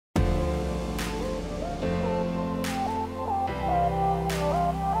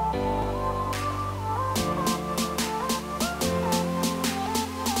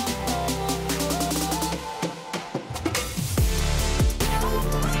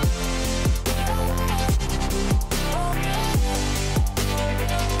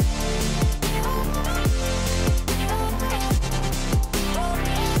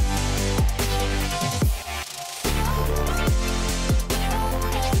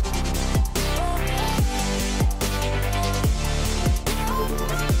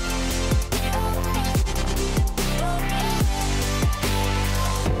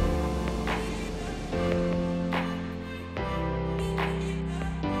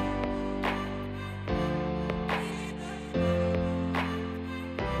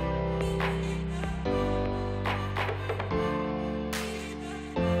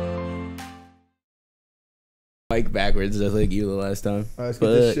Mic backwards just like you the last time. Let's get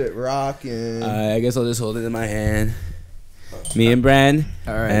this shit rocking. I guess I'll just hold it in my hand. Me and Brand,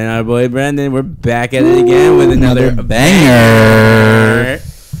 all right, and our boy Brandon, we're back at it again with another banger.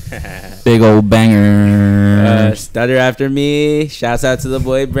 Big old banger. Stutter After Me. Shouts out to the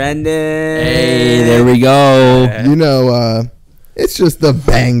boy Brandon. Hey, there we go. You know, it's just the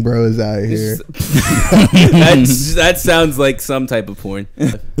bang bros out here. That sounds like some type of porn.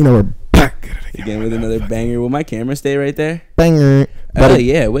 You know, we're back again with another banger. Will my camera stay right there? Banger. Oh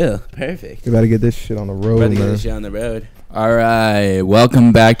yeah, it will. Perfect. We gotta get this shit on the road, About to get man. this shit on the road. All right,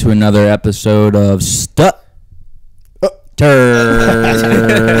 welcome back to another episode of Stutter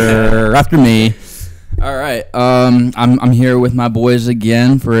After Me. All right, I'm here with my boys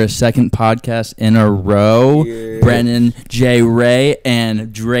again for a second podcast in a row. Yeah. Brennan, J. Ray,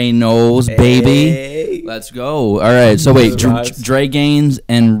 and Dre Knowles, baby. Hey. Let's go. All right, so wait, Dre GainZ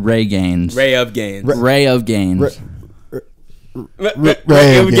and Ray GainZ. Ray of Gainz. Ray of Gainz.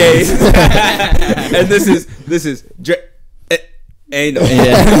 Ray of Gainz. And this is Dre. Ain't no.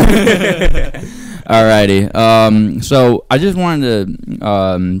 Yeah. Alrighty. So I just wanted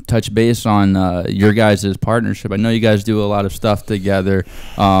to touch base on your guys' partnership. I know you guys do a lot of stuff together.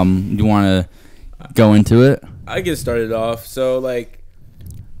 You want to go into it? I get started off. So like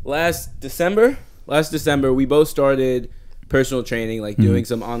last December, we both started personal training, like doing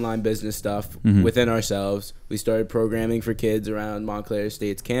some online business stuff within ourselves. We started programming for kids around Montclair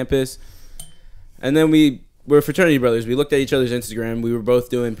State's campus, and then we're fraternity brothers. We looked at each other's Instagram. We were both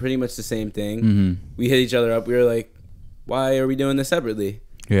doing pretty much the same thing. We hit each other up. We were like, why are we doing this separately?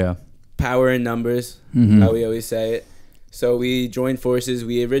 Yeah. Power in numbers, how we always say it. So we joined forces.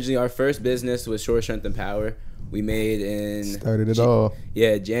 Our first business was Shore Strength and Power. We started it all.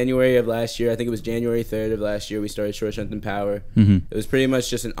 Yeah, January of last year. I think it was January 3rd of last year we started Shore Strength and Power. It was pretty much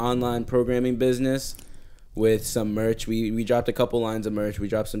just an online programming business with some merch. We dropped a couple lines of merch. We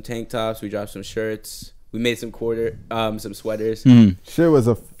dropped some tank tops. We dropped some shirts. We made some sweaters. Shit was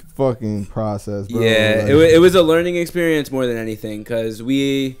a fucking process, bro. Yeah, like, it was a learning experience more than anything because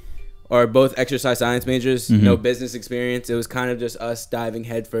we are both exercise science majors, no business experience. It was kind of just us diving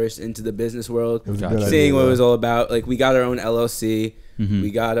headfirst into the business world, seeing what it was all about. Like we got our own LLC,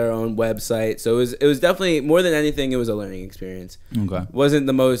 we got our own website. So it was definitely, more than anything, it was a learning experience. Okay. Wasn't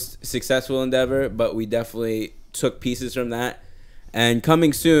the most successful endeavor, but we definitely took pieces from that. And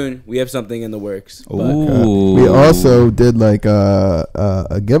coming soon, we have something in the works. Ooh. We also did like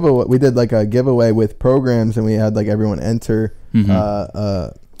a giveaway. We did like a giveaway with programs, and we had like everyone enter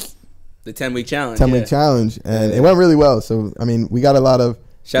the 10-week challenge. 10-week challenge, and it went really well. So I mean, we got a lot of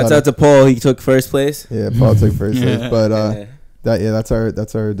shouts out to Paul. He took first place. Yeah, Paul took first place, but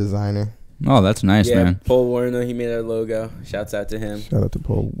that's our designer. Oh, that's nice, man. Paul Warner, he made our logo. Shouts out to him. Shout out to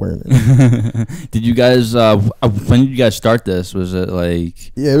Paul Warner. Did you guys? When did you guys start this? Was it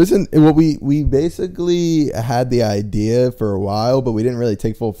like? Yeah, it was we basically had the idea for a while, but we didn't really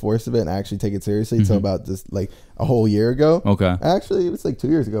take full force of it and actually take it seriously until about just like a whole year ago. Okay. Actually, it was like 2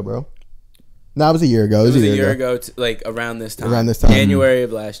 years ago, bro. No, it was a year ago. It was a year ago, like around this time. January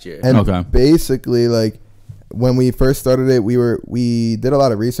of last year. And basically, like, when we first started it, we did a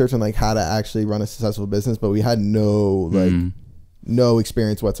lot of research on like how to actually run a successful business, but we had no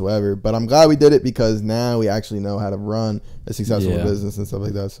experience whatsoever. But I'm glad we did it because now we actually know how to run a successful business and stuff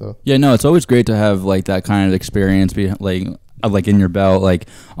like that. So yeah, no, it's always great to have like that kind of experience, like in your belt. Like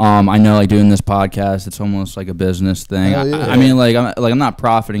I know, like doing this podcast, it's almost like a business thing. I mean, like I'm not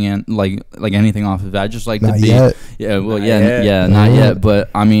profiting in like anything off of it. I just like not to be yet. Not yet, but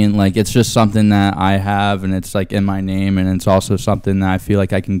I mean, like it's just something that I have, and it's like in my name, and it's also something that I feel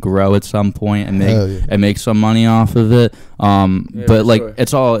like I can grow at some point and make some money off of it. But like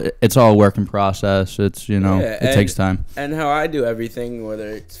it's all a work in process. It's it takes time. And how I do everything, whether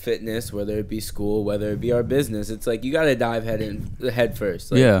it's fitness, whether it be school, whether it be our business, it's like you got to dive head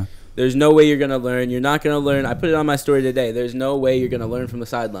first. Like, there's no way you're gonna learn. You're not gonna learn. I put it on my story today. There's no way you're gonna learn from the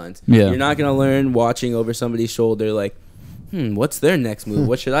sidelines. You're not gonna learn watching over somebody's shoulder. Like, what's their next move?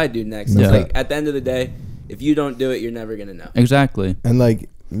 What should I do next? It's like at the end of the day, if you don't do it, you're never gonna know. Exactly. And like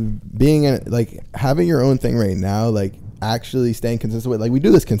having your own thing right now, like actually staying consistent with, like we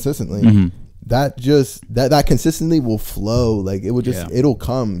do this consistently. That consistently will flow. Like it will it'll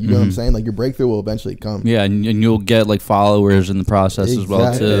come. You know what I'm saying? Like your breakthrough will eventually come. Yeah, and you'll get like followers in the process as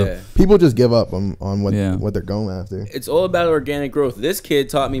well too. Yeah. People just give up on what they're going after. It's all about organic growth. This kid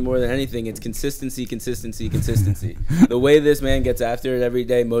taught me more than anything. It's consistency. The way this man gets after it every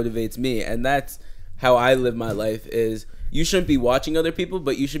day motivates me, and that's how I live my life. Is you shouldn't be watching other people,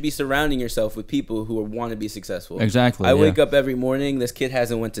 but you should be surrounding yourself with people who want to be successful. Exactly. I wake up every morning. This kid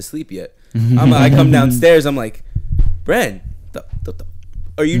hasn't went to sleep yet. I come downstairs. I'm like, Bren, the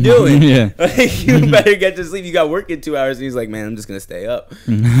are you doing? Yeah. Like, you better get to sleep. You got work in 2 hours. And he's like, man, I'm just going to stay up.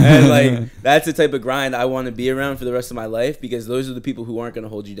 And like, that's the type of grind I want to be around for the rest of my life, because those are the people who aren't going to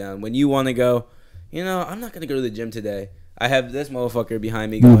hold you down. When you want to go, you know, I'm not going to go to the gym today. I have this motherfucker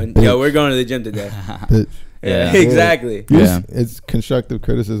behind me going, yo, we're going to the gym today. Yeah. Exactly. Yeah. It's constructive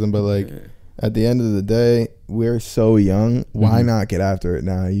criticism, but like at the end of the day, we're so young. Why not get after it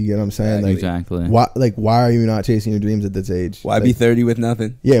now? You get what I'm saying? Like, exactly. Why are you not chasing your dreams at this age? Why like, be 30 with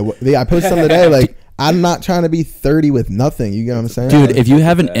nothing? Yeah, I posted something today. Like, I'm not trying to be 30 with nothing. You get what I'm saying? Dude, if you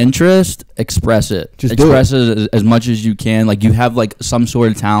have an interest, express it. Just express it as much as you can. Like, you have like some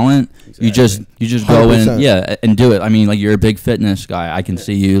sort of talent. Exactly. You just go 100%. in, and do it. I mean, like, you're a big fitness guy. I can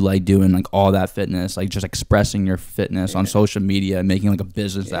see you like doing like all that fitness, like just expressing your fitness on social media and making like a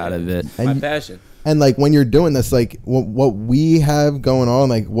business out of it. My passion. And like when you're doing this, like what we have going on,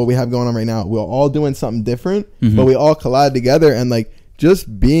 like what we have going on right now, we're all doing something different, but we all collide together, and like just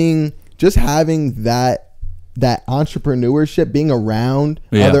having that entrepreneurship, being around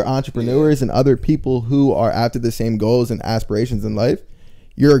other entrepreneurs and other people who are after the same goals and aspirations in life,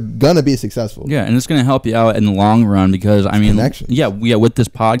 you're gonna be successful. Yeah, and it's gonna help you out in the long run, because I mean, with this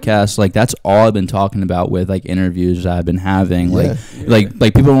podcast, like that's all I've been talking about with like interviews that I've been having.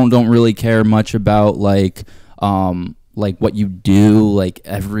 Like people don't really care much about like what you do, like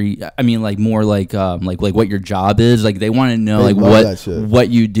more like what your job is. Like they want to know like what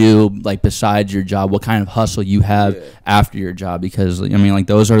you do, like besides your job, what kind of hustle you have after your job, because I mean like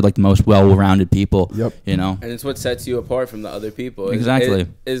those are like the most well-rounded people. You know, and it's what sets you apart from the other people. Exactly. It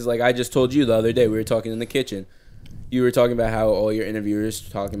is like I just told you the other day, we were talking in the kitchen. You were talking about how all your interviewers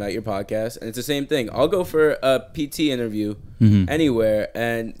talking about your podcast, and it's the same thing. I'll go for a PT interview anywhere,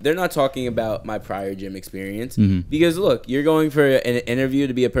 and they're not talking about my prior gym experience, because look, you're going for an interview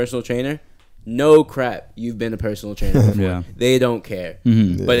to be a personal trainer. No crap, you've been a personal trainer before. They don't care.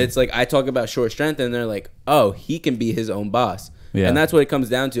 But it's like I talk about short strength, and they're like, oh, he can be his own boss. And that's what it comes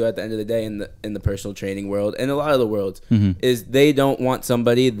down to at the end of the day in the personal training world, and a lot of the worlds, is they don't want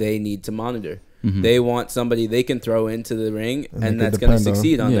somebody they need to monitor. They want somebody they can throw into the ring and that's going to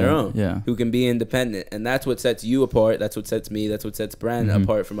succeed on their own, who can be independent. And that's what sets you apart. That's what sets me. That's what sets Bren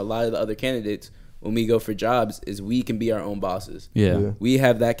apart from a lot of the other candidates when we go for jobs, is we can be our own bosses. We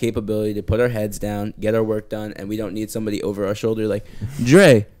have that capability to put our heads down, get our work done, and we don't need somebody over our shoulder like,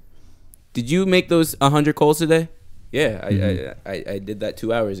 Dre, did you make those 100 calls today? Yeah, I did that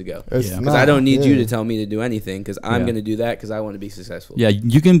 2 hours ago. Because I don't need you to tell me to do anything, because I'm going to do that because I want to be successful. Yeah,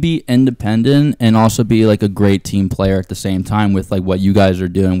 you can be independent and also be like a great team player at the same time with like what you guys are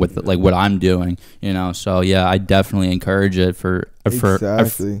doing with like what I'm doing, you know. So yeah, I definitely encourage it for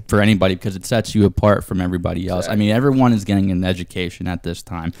anybody, because it sets you apart from everybody else. I mean, everyone is getting an education at this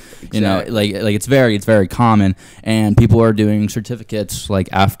time. You know, like it's very common, and people are doing certificates like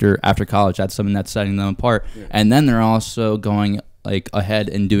after college. That's something that's setting them apart. And then they're also going like ahead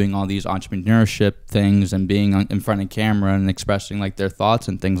and doing all these entrepreneurship things and being in front of camera and expressing like their thoughts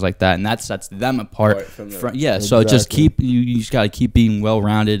and things like that, and that sets them apart from so just you just got to keep being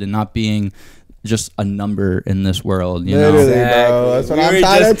well-rounded and not being just a number in this world, you know. Bro. That's what I'm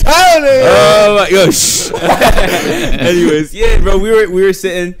trying to tell you. Oh my gosh. Anyways, bro, we were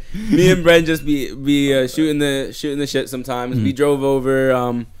sitting, me and Bren just be shooting the shit sometimes. We drove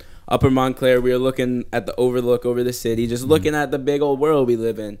over Upper Montclair. We were looking at the overlook over the city, just looking at the big old world we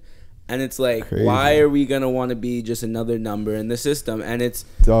live in. And it's like, why are we going to want to be just another number in the system? And it's,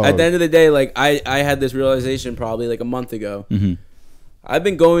 at the end of the day, like, I had this realization probably like a month ago. I've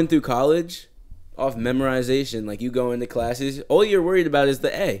been going through college off memorization. Like, you go into classes, all you're worried about is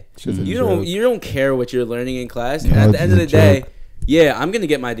the A. You don't care what you're learning in class. And at the end of the day, I'm going to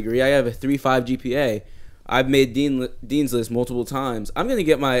get my degree. I have a 3.5 GPA. I've made Dean's List multiple times. I'm going to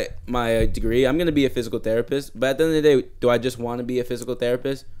get my degree. I'm going to be a physical therapist. But at the end of the day, do I just want to be a physical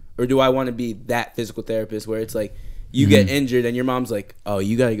therapist? Or do I want to be that physical therapist where it's like you get injured and your mom's like, oh,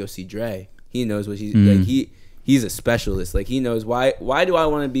 you got to go see Dre. He knows what he's like. He's a specialist. Like, he knows. Why do I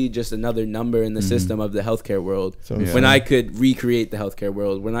want to be just another number in the system of the healthcare world when I could recreate the healthcare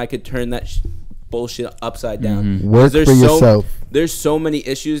world, when I could turn that bullshit upside down? Work for yourself. There's so many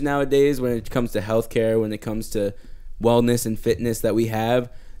issues nowadays when it comes to healthcare, when it comes to wellness and fitness that we have,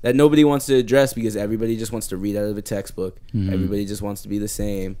 that nobody wants to address because everybody just wants to read out of a textbook. Everybody just wants to be the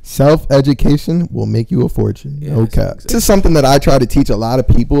same. Self-education will make you a fortune. Exactly. This is something that I try to teach a lot of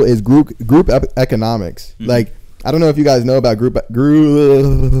people is group economics. Like, I don't know if you guys know about group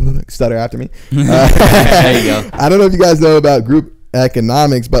Stutter After Me. There you go. I don't know if you guys know about group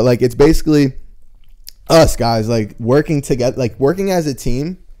economics, but like it's basically us guys like working together, like working as a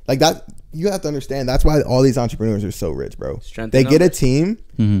team, like that. You have to understand that's why all these entrepreneurs are so rich, bro. They get a team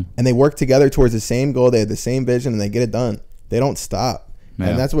and they work together towards the same goal. They have the same vision and they get it done. They don't stop.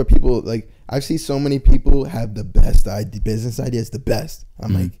 And that's what people like. I see so many people have the best business ideas, the best.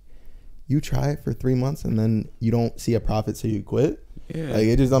 I'm like, you try it for 3 months and then you don't see a profit, so you quit. Yeah. Like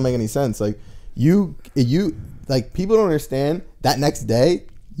it just don't make any sense. Like you like people don't understand that next day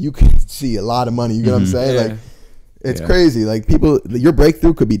you can see a lot of money. You know what I'm saying? Like it's crazy. Like people, your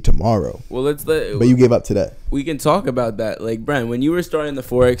breakthrough could be tomorrow. Well, but you gave up today. We can talk about that. Like Brent, when you were starting the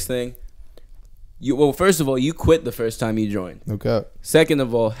Forex thing, first of all, you quit the first time you joined. Okay. Second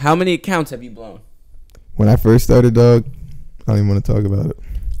of all, how many accounts have you blown? When I first started, dog, I don't even want to talk about it.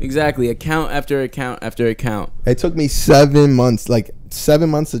 Exactly, account after account after account. It took me 7 months, like 7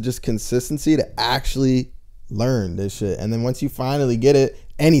 months of just consistency to actually learn this shit. And then once you finally get it,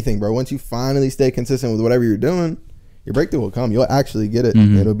 anything, bro, once you finally stay consistent with whatever you're doing, your breakthrough will come. You'll actually get it.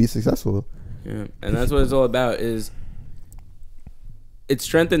 It'll be successful. Yeah, and that's what it's all about. Is it's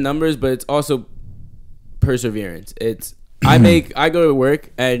strength in numbers, but it's also perseverance. It's I go to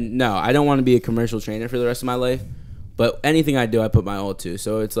work and no, I don't want to be a commercial trainer for the rest of my life. But anything I do, I put my all to.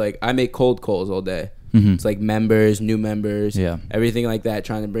 So it's like I make cold calls all day. It's like members, new members, everything like that,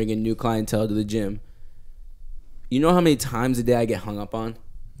 trying to bring in new clientele to the gym. You know how many times a day I get hung up on?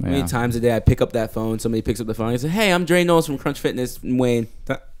 How many times a day I pick up that phone, somebody picks up the phone and says, hey, I'm Dre Knowles from Crunch Fitness in Wayne.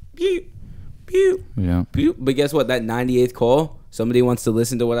 Pew, pew, pew. But guess what? That 98th call, somebody wants to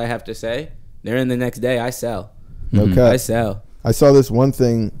listen to what I have to say. They're in the next day. I sell. Okay. I sell. I saw this one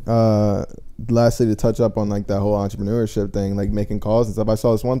thing, lastly, to touch up on like that whole entrepreneurship thing, like making calls and stuff. I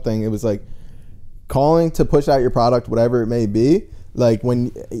saw this one thing. It was like calling to push out your product, whatever it may be. Like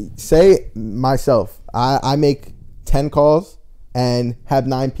when, say myself, I make 10 calls and have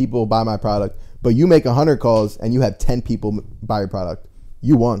 9 people buy my product, but you make 100 calls and you have 10 people buy your product.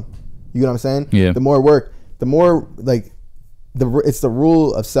 You won. You know what I'm saying? Yeah. The more work, the more like it's the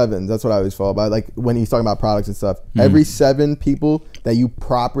rule of 7s. That's what I always follow by. Like when he's talking about products and stuff, every 7 people that you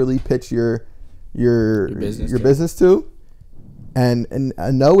properly pitch your business to, and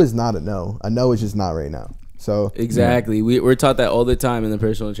a no is not a no. A no is just not right now. So exactly, we're taught that all the time in the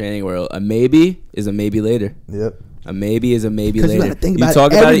personal training world. A maybe is a maybe later. Yep. A maybe is a maybe later. You gotta think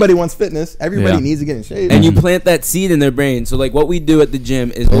about it. Everybody wants fitness. Everybody needs to get in shape. And you plant that seed in their brain. So like what we do at the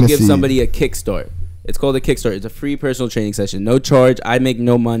gym is we'll give somebody a kickstart. It's called a kickstart. It's a free personal training session. No charge. I make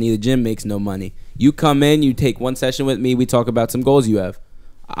no money. The gym makes no money. You come in, you take one session with me. We talk about some goals you have.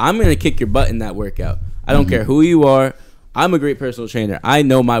 I'm going to kick your butt in that workout. I don't care who you are. I'm a great personal trainer. I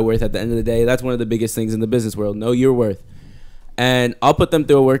know my worth at the end of the day. That's one of the biggest things in the business world. Know your worth. And I'll put them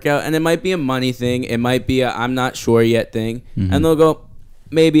through a workout, and it might be a money thing. It might be a I'm not sure yet thing. And they'll go,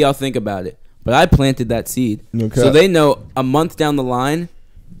 maybe I'll think about it. But I planted that seed. Okay. So they know a month down the line,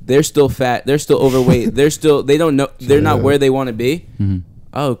 they're still fat. They're still overweight. They don't know. They're not where they want to be.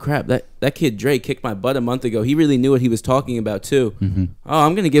 Oh, crap. That kid Dre kicked my butt a month ago. He really knew what he was talking about, too. Oh,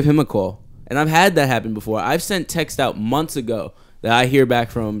 I'm going to give him a call. And I've had that happen before. I've sent text out months ago that I hear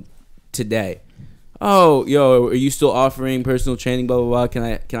back from today. Oh, yo, are you still offering personal training, blah, blah,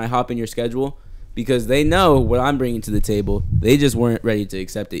 blah. Can I hop in your schedule? Because they know what I'm bringing to the table. They just weren't ready to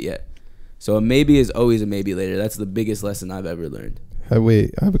accept it yet. So a maybe is always a maybe later. That's the biggest lesson I've ever learned. Hey,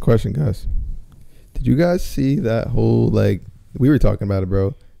 wait, I have a question, guys. Did you guys see that whole, like, we were talking about it,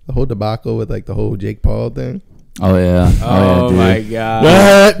 bro, the whole debacle with, like, the whole Jake Paul thing? Oh, yeah. Oh, yeah, my God.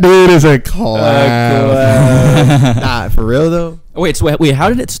 That dude is a clown. Nah, for real, though? Wait, how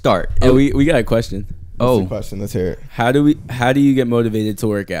did it start? Oh, we got a question. What's the question? Let's hear it. How do you get motivated to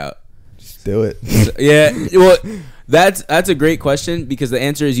work out? Just do it. Yeah, well, that's a great question because the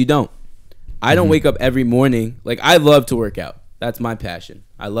answer is you don't. I don't wake up every morning. Like, I love to work out. That's my passion.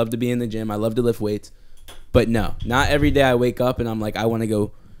 I love to be in the gym. I love to lift weights. But no, not every day I wake up and I'm like, I want to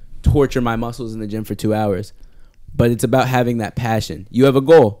go torture my muscles in the gym for 2 hours. But it's about having that passion. You have a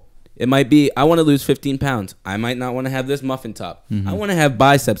goal. It might be, I want to lose 15 pounds. I might not want to have this muffin top. I want to have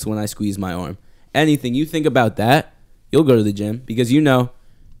biceps when I squeeze my arm. Anything. You think about that, you'll go to the gym because you know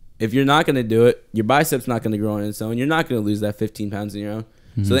if you're not going to do it, your biceps not going to grow on its own. You're not going to lose that 15 pounds on your own.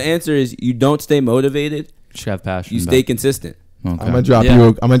 So the answer is you don't stay motivated. Just have passion. You stay consistent. Okay. I'm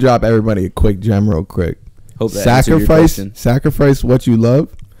gonna drop everybody a quick gem real quick. Hope that sacrifice what you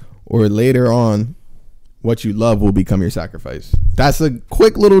love, or later on what you love will become your sacrifice. That's a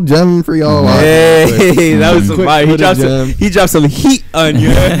quick little gem for y'all. Hey, that was some fire. He dropped some heat on you.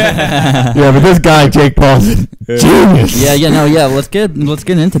 Yeah, but this guy Jake Paul's a genius. Yeah. Let's get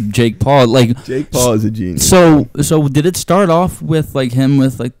into Jake Paul. Like Jake Paul is a genius. So did it start off with like him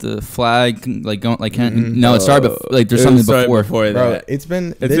with like the flag like going like no, it started like there's something before that. Bro, it's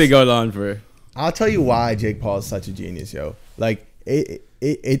been going on for. I'll tell you why Jake Paul is such a genius, yo. Like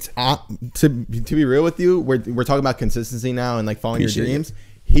it's to be real with you, we're talking about consistency now and like following your dreams.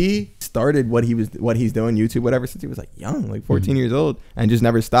 He started what he's doing, YouTube, whatever, since he was like young, like 14 years old, and just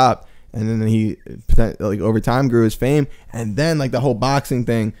never stopped. And then he like over time grew his fame, and then like the whole boxing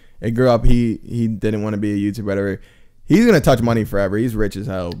thing, it grew up. He didn't want to be a YouTuber, whatever. He's gonna touch money forever. He's rich as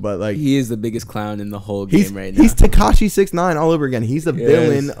hell, but like he is the biggest clown in the whole game right now. He's Tekashi 6ix9ine all over again. He's the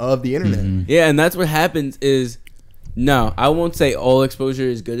villain of the internet. Yeah, and that's what happens is. No, I won't say all exposure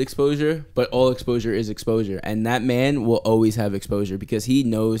is good exposure, but all exposure is exposure. And that man will always have exposure because he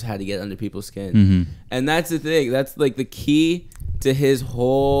knows how to get under people's skin. And that's the thing. That's like the key to his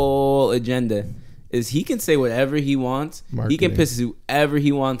whole agenda is he can say whatever he wants. Marketing. He can piss whoever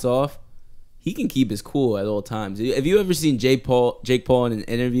he wants off. He can keep his cool at all times. Have you ever seen Jake Paul in an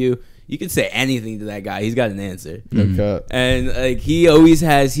interview? You can say anything to that guy. He's got an answer. Okay. And like he's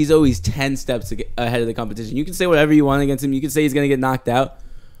always 10 steps ahead of the competition. You can say whatever you want against him. You can say he's going to get knocked out.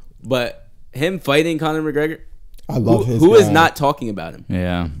 But him fighting Conor McGregor, I love his who is not talking about him?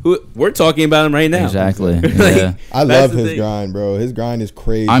 Yeah. We're talking about him right now. Exactly. Like, yeah. I love his grind, bro. His grind is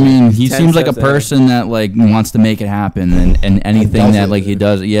crazy. I mean, he seems like a person that like wants to make it happen and anything that like he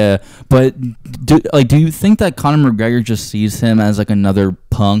does. Yeah. But do you think that Conor McGregor just sees him as like another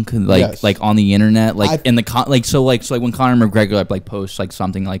punk like on the internet like in the so like when Conor McGregor like posts like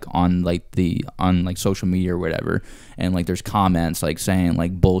something like on social media or whatever and like there's comments like saying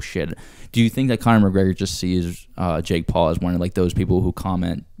like bullshit. Do you think that Conor McGregor just sees Jake Paul as one of like those people who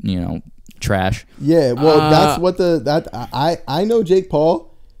comment, trash? Yeah, well, that's what I know. Jake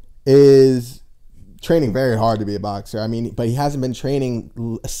Paul is training very hard to be a boxer. I mean, but he hasn't been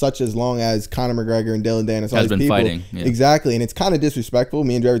training such as long as Conor McGregor and Dylan Dennis. Has been fighting, exactly, and it's kind of disrespectful.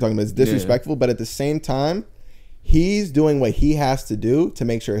 Me and Dre were talking about it's disrespectful, but at the same time, he's doing what he has to do to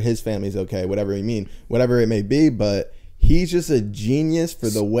make sure his family's okay, whatever it may be, but. He's just a genius for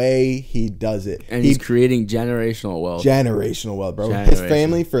the way he does it. And he's creating generational wealth. Generational wealth, bro. His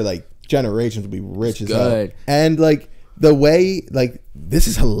family for like generations will be rich as hell. And like the way, like, this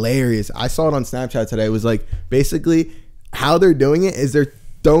is hilarious. I saw it on Snapchat today. It was like basically how they're doing it is they're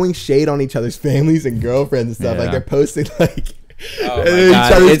throwing shade on each other's families and girlfriends and stuff. Like they're posting like. Oh my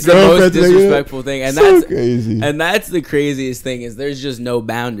God. It's the most disrespectful thing, and so that's crazy. And that's the craziest thing is there's just no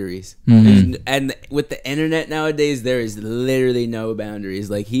boundaries. And with the internet nowadays, there is literally no boundaries.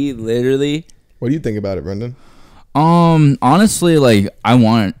 Like he literally. What do you think about it, Brendan? Honestly, like I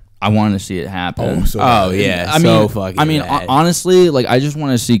want to see it happen. Honestly, like I just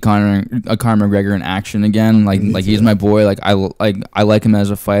want to see Conor McGregor in action again. Like he's my boy. Like I like him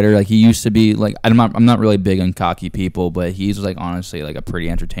as a fighter. Like he used to be like I'm not really big on cocky people, but he's like honestly like a pretty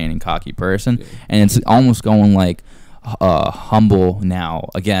entertaining cocky person, and it's almost going like humble now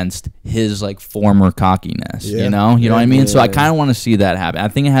against his like former cockiness. You know what I mean? So I kind of want to see that happen. I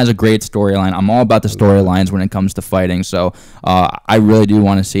think it has a great storyline. I'm all about the storylines when it comes to fighting, so I really do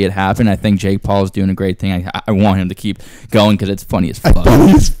want to see it happen. I think Jake Paul is doing a great thing. I want him to keep going because it's funny as fuck.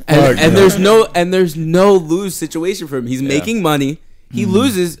 And there's no lose situation for him. He's making money. He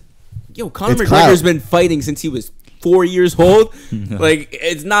loses. Conor McGregor's been fighting since he was 4 years old. Like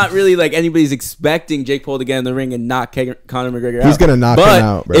it's not really like anybody's expecting Jake Paul to get in the ring and knock Conor McGregor out. He's gonna knock him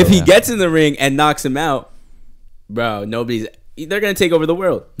out, bro. If he gets in the ring and knocks him out, bro, they're gonna take over the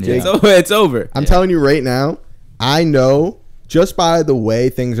world. It's over. I'm telling you right now, I know just by the way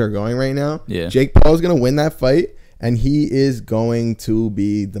things are going right now, Jake Paul's gonna win that fight and he is going to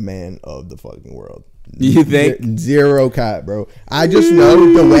be the man of the fucking world. You think? Zero cat, bro. I just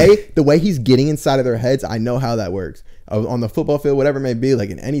know the way he's getting inside of their heads. I know how that works on the football field, whatever it may be. Like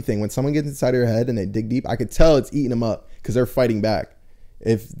in anything, when someone gets inside of your head and they dig deep, I could tell it's eating them up because they're fighting back.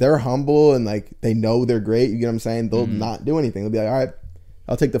 If they're humble and like they know they're great, you get what I'm saying? They'll not do anything. They'll be like, all right,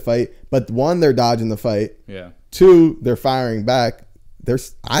 I'll take the fight. But one, they're dodging the fight. Yeah. Two, they're firing back.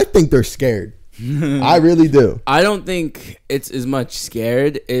 I think they're scared. I really do. I don't think it's as much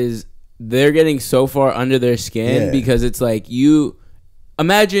scared as they're getting so far under their skin because it's like you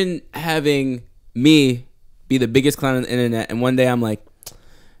imagine having me be the biggest clown on the internet and one day I'm like,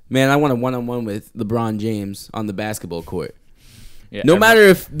 man, I want a one-on-one with LeBron James on the basketball court. no matter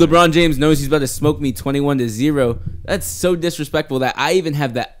if LeBron James knows he's about to smoke me 21-0, that's so disrespectful that I even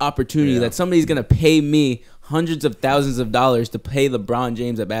have that opportunity that somebody's gonna pay me hundreds of thousands of dollars to play LeBron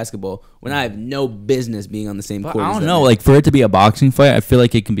James at basketball when I have no business being on the same court. I don't know, like for it to be a boxing fight, I feel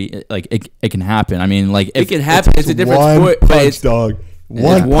like it can be like it can happen. I mean, like it can happen. It's a different sport, but it's dog.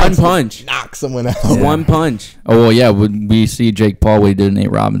 One punch. Knock someone out. One punch. Oh well, yeah. When we see Jake Paul, what he did to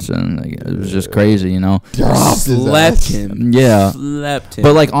Nate Robinson, like, it was just crazy, you know. Slept him. Yeah, slept him.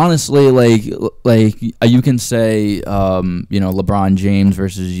 But like honestly, like you can say, you know, LeBron James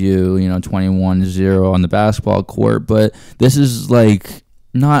versus you know, 21-0 on the basketball court, but this is like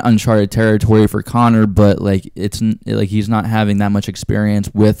not uncharted territory for Conor, but like it's like he's not having that much experience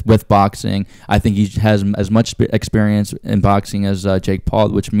with boxing. I think he has as much experience in boxing as Jake Paul,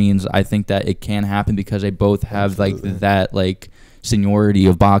 which means I think that it can happen because they both have like that like seniority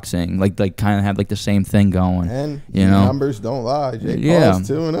of boxing, like kind of have like the same thing going. And you know, numbers don't lie. Jake Paul's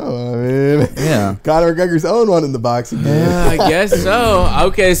 2-0. I mean, yeah. Conor McGregor's own one in the boxing game. Yeah, I guess so.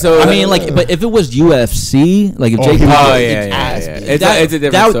 Okay, so I mean, like, but if it was UFC, like if Jake Paul, it's a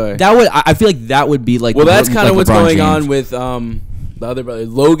different story. That would, I feel like that would be like. Well, that's kind of what's LeBron going James. On with the other brother,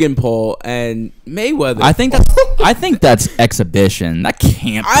 Logan Paul and Mayweather. I think that's exhibition. That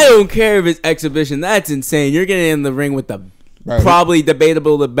can't. I don't care if it's exhibition. That's insane. You're getting in the ring with the. Right. Probably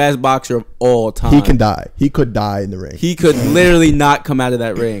debatable the best boxer of all time. He can die. He could die in the ring. He could literally not come out of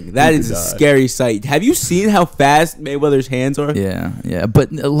that ring. That is a scary sight. Have you seen how fast Mayweather's hands are? Yeah.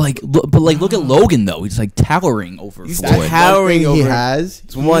 But look at Logan though. He's like towering over. He's towering over. He has.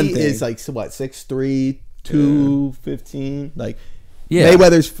 It's one thing. Is like what 6'3", 215. Like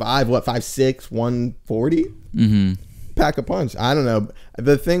Mayweather's 5'6", 140. Mm-hmm. Pack a punch. I don't know.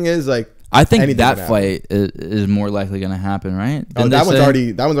 The thing is like. I think that fight is more likely going to happen, right? That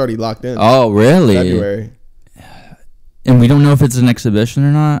one's already locked in. Oh, really? February. And we don't know if it's an exhibition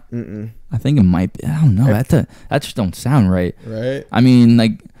or not. I think it might be. I don't know. That just don't sound right. Right. I mean,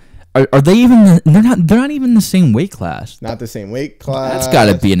 like, are they even? They're not even the same weight class. Not the same weight class. That's got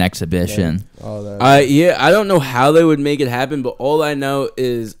to be an exhibition. Yeah, I don't know how they would make it happen, but all I know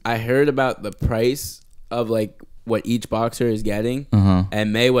is I heard about the price of like. What each boxer is getting,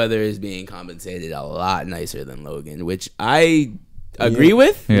 and Mayweather is being compensated a lot nicer than Logan, which I agree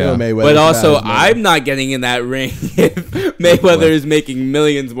with. Yeah. But also, I'm not getting in that ring if Mayweather is making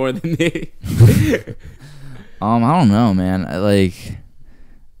millions more than me. I don't know, man. I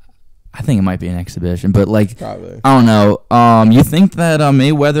think it might be an exhibition, but like, probably. I don't know. You think that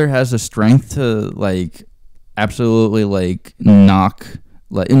Mayweather has the strength to like absolutely like knock.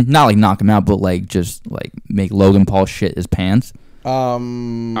 Like not like knock him out, but like just like make Logan Paul shit his pants. I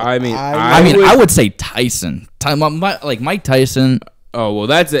mean, I would say Tyson. Like Mike Tyson. Oh well,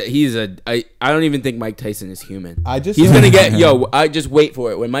 that's it. I don't even think Mike Tyson is human. He's gonna get I just wait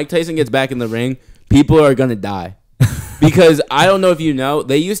for it. When Mike Tyson gets back in the ring, people are gonna die because I don't know if you know,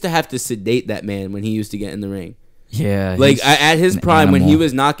 they used to have to sedate that man when he used to get in the ring. Yeah, like at his prime when he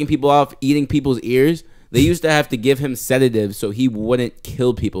was knocking people off, eating people's ears. They used to have to give him sedatives so he wouldn't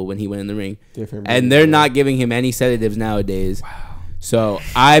kill people when he went in the ring. And they're not giving him any sedatives nowadays. Wow. So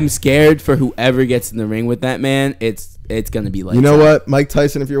I'm scared for whoever gets in the ring with that man. It's going to be like. You know what? Mike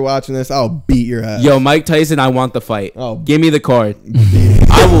Tyson, if you're watching this, I'll beat your ass. Yo, Mike Tyson, I want the fight. Oh, give me the card.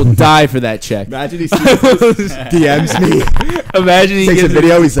 I will die for that check. Imagine he DMs me. Imagine he takes a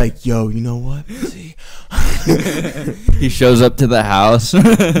video. He's like, yo, you know what? See? He shows up to the house,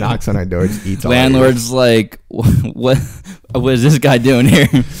 knocks on our door, just eats. Landlord's like, what is this guy doing here?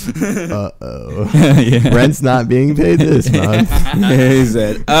 Yeah. Rent's not being paid this month. He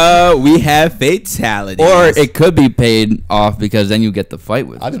said, we have fatalities. Or it could be paid off because then you get the fight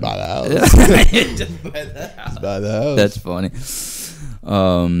with. I just buy the house. Just buy the house. That's funny.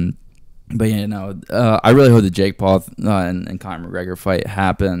 But yeah, no, I really hope the Jake Paul and Conor McGregor fight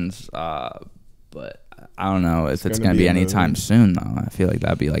happens. But I don't know if it's going to be anytime soon, though. I feel like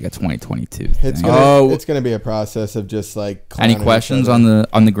that'd be like a 2022 thing. It's going to be a process of just like. Any questions on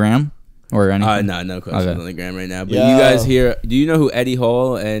the gram or anything? No questions on the gram right now. But you guys here, do you know who Eddie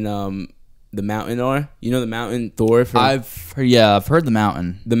Hall and the Mountain are? You know the Mountain, Thor? I've heard the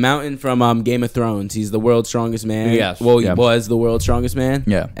Mountain. The Mountain from Game of Thrones. He's the world's strongest man. Yes. Well, he was the world's strongest man.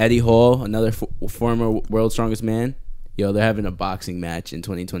 Yeah. Eddie Hall, another former world's strongest man. Yo, they're having a boxing match in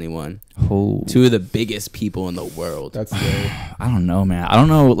 2021. Oh. Two of the biggest people in the world. That's good. I don't know, man. I don't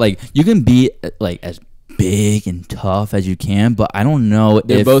know. Like, you can be like as big and tough as you can, but I don't know.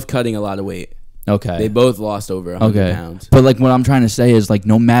 They're both cutting a lot of weight. Okay. They both lost over 100 pounds. But like what I'm trying to say is like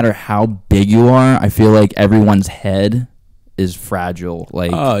no matter how big you are, I feel like everyone's head is fragile.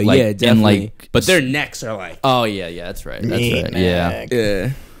 Like, yeah, definitely. And like, but their necks are like. Oh yeah, that's right. That's right. Yeah.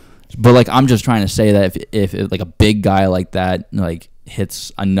 Yeah. But like, I'm just trying to say that if like a big guy like that like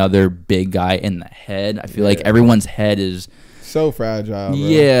hits another big guy in the head, I feel like everyone's head is so fragile, bro.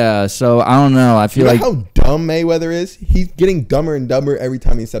 Yeah, so I don't know. I feel like how dumb Mayweather is. He's getting dumber and dumber every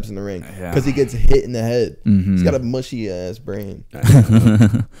time he steps in the ring because he gets hit in the head. He's got a mushy ass brain,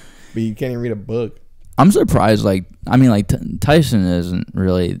 but you can't even read a book. I'm surprised. Like, I mean, like Tyson isn't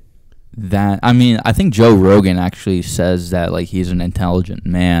really that. I mean, I think Joe Rogan actually says that like he's an intelligent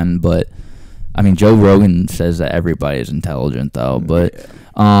man, but I mean, Joe Rogan says that everybody is intelligent though. But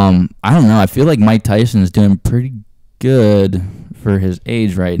I don't know. I feel like Mike Tyson is doing pretty good for his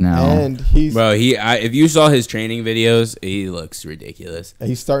age right now. And he's if you saw his training videos, he looks ridiculous.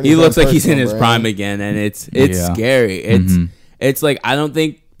 He's starting. He looks like he's in his prime again, and it's scary. It's like I don't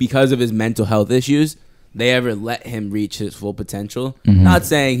think because of his mental health issues they ever let him reach his full potential. Not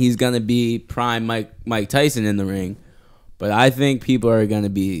saying he's gonna be prime Mike Tyson in the ring, but I think people are gonna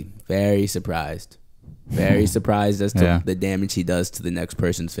be very surprised as to the damage he does to the next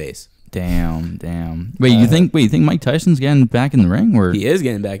person's face. Damn. Wait, you think Mike Tyson's getting back in the ring? Or he is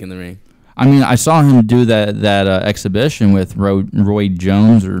getting back in the ring. I mean, I saw him do that exhibition with Roy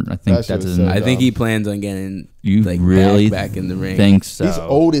Jones, or I think that's his name. I think he plans on getting back in the ring. Think so? He's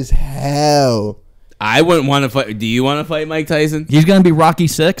old as hell. I wouldn't want to fight. Do you want to fight Mike Tyson? He's gonna be Rocky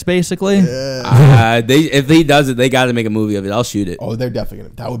 6, basically. Yeah. If he does it, they got to make a movie of it. I'll shoot it. Oh, they're definitely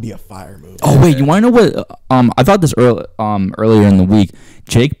gonna. That would be a fire movie. Oh wait, you want to know what? I thought this earlier in the week.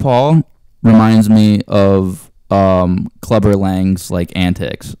 Jake Paul reminds me of Clubber Lang's like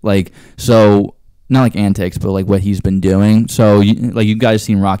antics. Like, so not like antics, but like what he's been doing. So you guys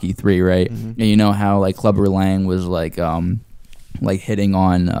seen Rocky 3, right? And you know how like Clubber Lang was like hitting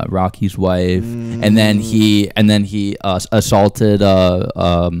on Rocky's wife, and then he assaulted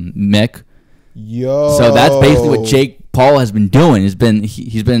Mick. Yo. So that's basically what Jake Paul has been doing. He's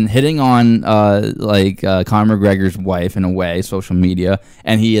been hitting on Conor McGregor's wife in a way, social media,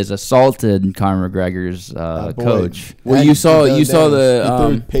 and he has assaulted Conor McGregor's coach. Well, you saw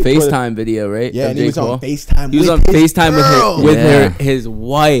the FaceTime video, right? Yeah, and he was on FaceTime. He was on FaceTime with his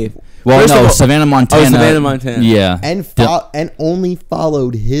wife. Well, no, Savannah Montana. Oh, Savannah Montana. Yeah. And only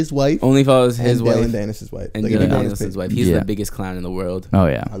followed his wife. Only follows his wife. Dylan Dennis's wife. And Dylan Dennis's wife. He's the biggest clown in the world. Oh,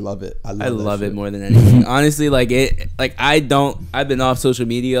 yeah. I love it. I love it more than anything. Honestly, I've been off social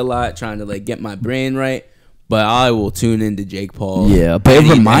media a lot trying to get my brain right. But I will tune into Jake Paul. Yeah, but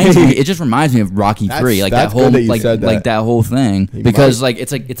it just reminds me of Rocky 3, like that whole that whole thing, because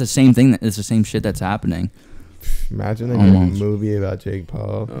it's the same thing. It's the same shit that's happening. Imagine a movie about Jake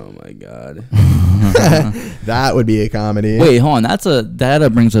Paul. Oh my god, that would be a comedy. Wait, hold on.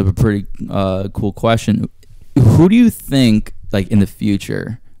 That brings up a pretty cool question. Who do you think, in the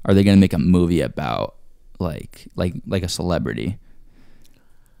future, are they gonna make a movie about, like a celebrity?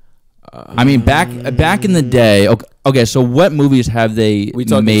 I mean, back in the day. Okay, so what movies have they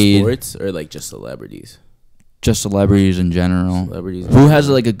made? Sports or just celebrities? Just celebrities in general. Who has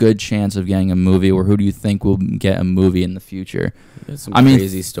a good chance of getting a movie, or who do you think will get a movie in the future? There's some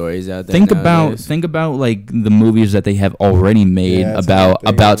crazy stories out there. Think about the movies that they have already made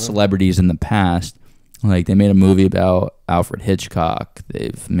about celebrities in the past. Like they made a movie about Alfred Hitchcock.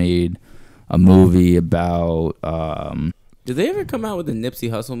 They've made a movie about. Did they ever come out with a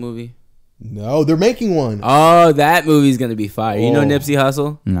Nipsey Hussle movie? No, they're making one. Oh, that movie's gonna be fire. You know Nipsey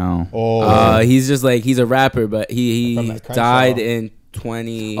Hussle? No. He's just he's a rapper, but he died in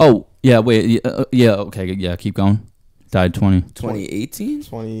 20. Oh yeah, wait, yeah, okay, yeah, keep going. Died 2018.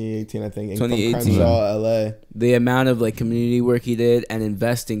 2018, I think. 2018. From Crenshaw, LA. The amount of community work he did and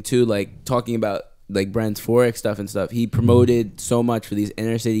investing too, talking about Brent's Forex stuff and stuff. He promoted so much for these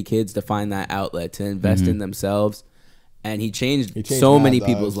inner city kids to find that outlet to invest in themselves, and he changed so many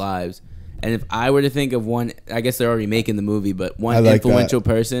people's lives. And if I were to think of one, I guess they're already making the movie, but one influential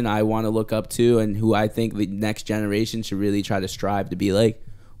person I want to look up to and who I think the next generation should really try to strive to be like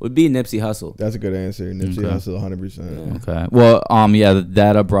would be Nipsey Hussle. That's a good answer. Nipsey Hussle, 100%. Yeah. Okay. Well,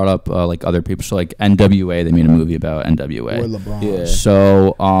 that brought up other people. So NWA, they made a movie about NWA. Or LeBron. Yeah.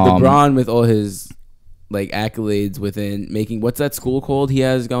 So LeBron with all his accolades within making, what's that school called he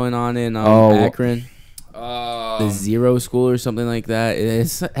has going on in Akron? The Zero School or something like that.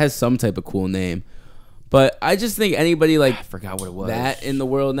 It has some type of cool name, but I just think anybody I forgot what it was that in the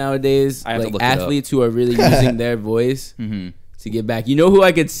world nowadays, athletes who are really using their voice to get back. You know who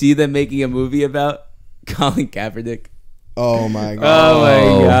I could see them making a movie about? Colin Kaepernick. Oh my god! Oh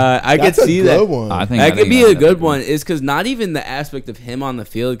my god! I could see that. One. I think that could be a good one. Is because not even the aspect of him on the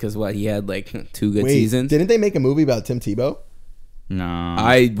field, because he had 2 good seasons. Didn't they make a movie about Tim Tebow? No,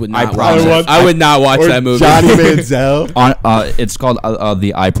 I would not watch. I would not watch that movie. Johnny Manziel. It's called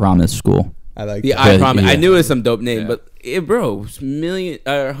the I Promise School. I like the that. I Promise. Yeah. I knew it was some dope name, but bro,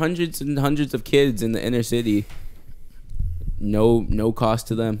 hundreds and hundreds of kids in the inner city. No cost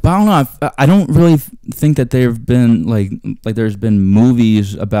to them. But I don't know. I don't really think that there've been like there's been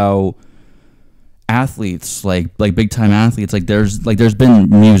movies about athletes like big time athletes. There's been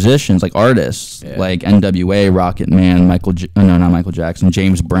musicians, like artists, like NWA, Rocket Man, not Michael Jackson,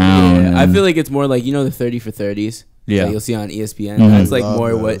 James Brown. Yeah, I feel like it's more like the 30 for 30s. Yeah, that you'll see on ESPN. That's like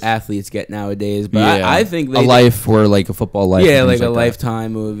more what athletes get nowadays. But I think a life or like a football life. Yeah, like a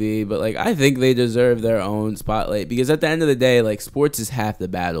Lifetime movie. But like I think they deserve their own spotlight because at the end of the day, like sports is half the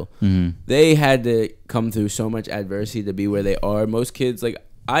battle. They had to come through so much adversity to be where they are. Most kids, like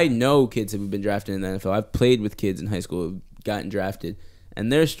I know kids who've been drafted in the NFL. I've played with kids in high school who've gotten drafted,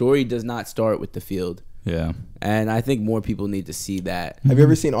 and their story does not start with the field. Yeah, and I think more people need to see that. Have you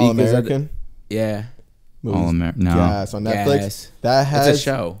ever seen All American? Yeah. All American. No. Yes, on Netflix. Yes. That has it's a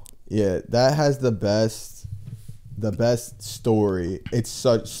show. Yeah, that has the best story. It's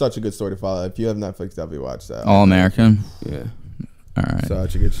such a good story to follow. If you have Netflix, definitely watch that. All American. Yeah. All right.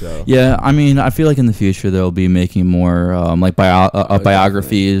 Such a good show. Yeah, I mean, I feel like in the future they'll be making more like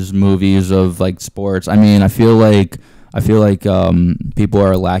biographies, movies of like sports. I mean, I feel like people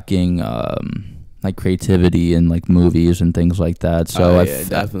are lacking like creativity in like movies and things like that. So I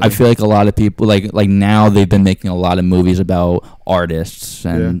feel like a lot of people like now they've been making a lot of movies about artists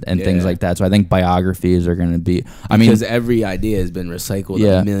and things like that. So I think biographies are going to be. Because every idea has been recycled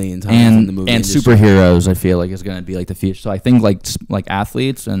a million times in the movie industry. Superheroes, I feel like is going to be like the future. So I think like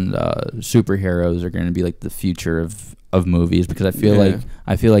athletes and superheroes are going to be like the future of movies because I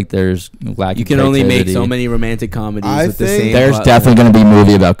feel like there's lacking. You can only make so many romantic comedies with the same. There's definitely going to be a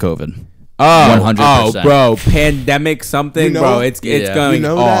movie about COVID. Oh, 100%. Bro, pandemic something, bro. It's going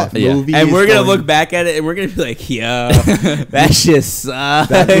off. And we're gonna look back at it and we're gonna be like, yo, that shit sucks.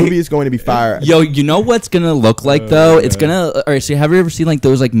 That movie is going to be fire. Yo, you know what's gonna look like though? It's gonna. All right, so have you ever seen like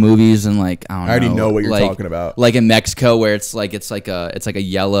those like movies and like I already know what you're talking about. Like in Mexico where it's like a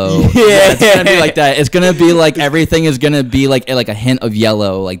yellow. Yeah, it's gonna be like that. It's gonna be like everything is gonna be like a hint of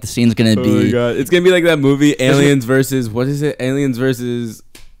yellow. Like the scene's gonna be. Oh my God. It's gonna be like that movie Aliens versus what is it? Aliens versus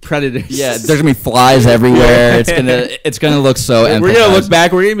Predators. Yeah, there's gonna be flies everywhere. It's gonna look so. We're gonna look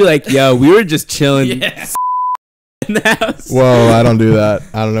back. We're gonna be like, yo, we were just chilling. In the house. Whoa, I don't do that.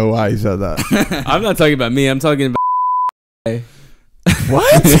 I don't know why you said that. I'm not talking about me. I'm talking about.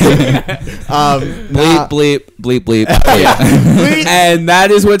 What? Bleep. And that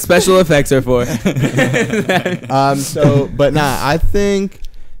is what special effects are for. But I think.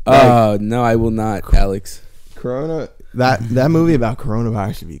 No, I will not, Alex. Corona. That movie about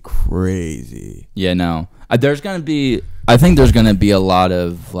coronavirus should be crazy. Yeah, no. I think there's gonna be a lot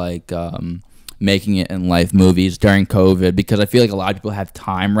of like making it in life movies during COVID because I feel like a lot of people have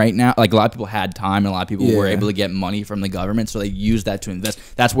time right now. Like a lot of people had time and a lot of people were able to get money from the government, so they used that to invest.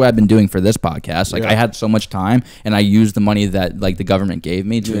 That's what I've been doing for this podcast. Like I had so much time and I used the money that like the government gave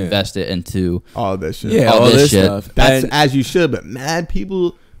me to invest it into all this shit. Yeah, all this shit. Stuff. That's as you should, but mad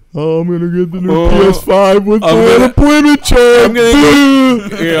people. Oh, I'm gonna get the new PS5 with my unemployment check.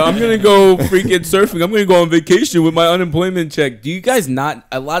 I'm gonna go freaking surfing. I'm gonna go on vacation with my unemployment check. Do you guys not?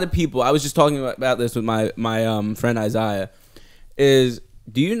 A lot of people. I was just talking about this with my friend Isaiah. Do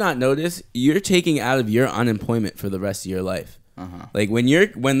you not notice you're taking out of your unemployment for the rest of your life? Like when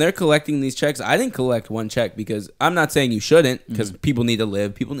they're collecting these checks, I didn't collect one check because I'm not saying you shouldn't because people need to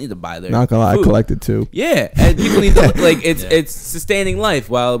live, people need to buy their not gonna lie, food. I collected too. Yeah, and people need to like it's sustaining life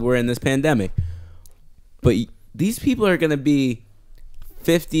while we're in this pandemic. But these people are gonna be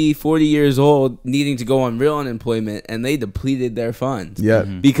 50, 40 years old needing to go on real unemployment and they depleted their funds. Yeah,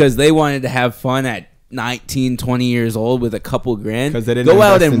 because they wanted to have fun at 19, 20 years old with a couple grand. Because they didn't go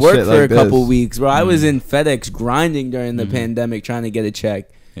out and work for a couple this. Weeks. Bro, I was in FedEx grinding during the pandemic trying to get a check.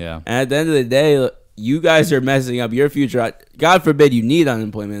 Yeah. And at the end of the day, you guys are messing up your future. God forbid you need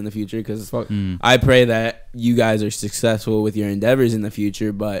unemployment in the future because I pray that you guys are successful with your endeavors in the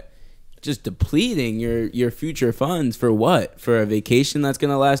future, but just depleting your future funds for what? For a vacation that's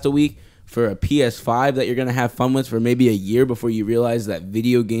going to last a week? For a PS5 that you're going to have fun with for maybe a year before you realize that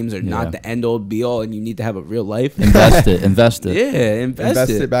video games are not the end all be all and you need to have a real life. Invest it. Yeah, invest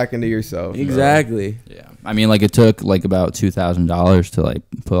it back into yourself. Exactly. Bro. Yeah. I mean, like it took like about $2,000 to like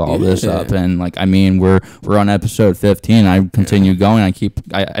put all this up, and like I mean we're on episode 15. I continue going.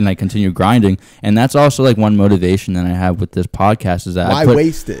 I continue grinding, and that's also like one motivation that I have with this podcast is that why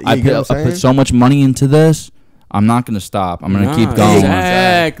waste it? I put so much money into this. I'm not gonna stop. I'm gonna keep going.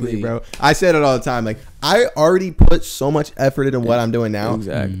 Exactly, bro. I said it all the time. Like, I already put so much effort into what I'm doing now.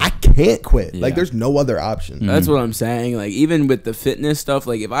 Exactly. I can't quit. Like, there's no other option. That's what I'm saying. Like, even with the fitness stuff,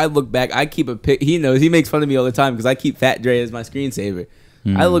 like, if I look back, I keep a pic. He knows. He makes fun of me all the time because I keep Fat Dre as my screensaver.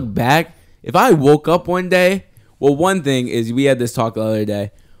 I look back. If I woke up one day, well, one thing is we had this talk the other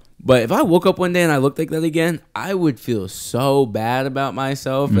day. But if I woke up one day and I looked like that again, I would feel so bad about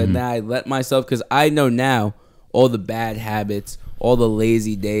myself. And then I let myself, because I know now all the bad habits, all the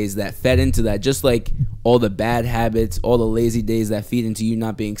lazy days that fed into that, just like all the bad habits, all the lazy days that feed into you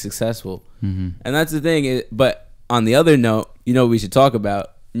not being successful. And that's the thing. But on the other note, you know what we should talk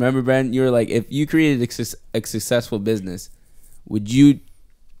about? Remember, Brent, you were like, if you created a successful business, would you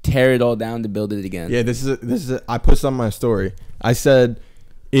tear it all down to build it again? Yeah, this is I put some on my story. I said,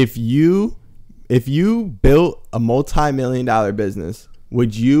 if you built a multi-million-dollar business,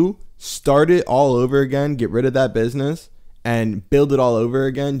 would you start it all over again, get rid of that business, and build it all over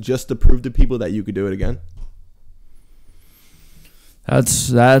again just to prove to people that you could do it again? That's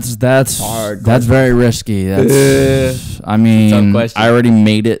hard. That's very risky. That's I mean, I already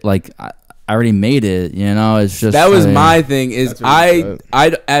made it. Like, I already made it. You know, it's just that was my thing. Is I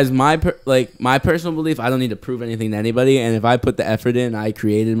as my personal belief, I don't need to prove anything to anybody. And if I put the effort in, I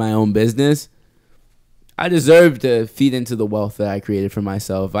created my own business, I deserve to feed into the wealth that I created for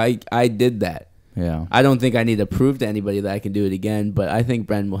myself. I did that. Yeah. I don't think I need to prove to anybody that I can do it again. But I think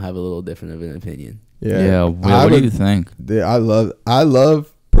Bren will have a little different of an opinion. Yeah. What do you think? I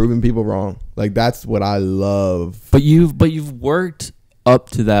love proving people wrong. Like, that's what I love. But you've worked up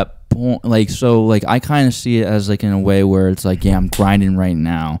to that point. Like, so, like, I kind of see it as, like, in a way where it's like, yeah, I'm grinding right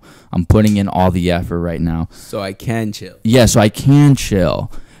now. I'm putting in all the effort right now. So I can chill. Yeah, so I can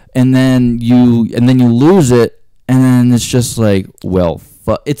chill. And then you lose it, and then it's just like, well,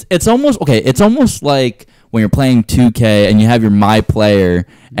 it's almost okay. It's almost like when you're playing 2K and you have your my player,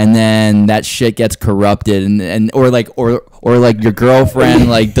 and then that shit gets corrupted, or like your girlfriend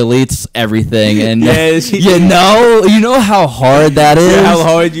like deletes everything, and you know how hard that is. Yeah, how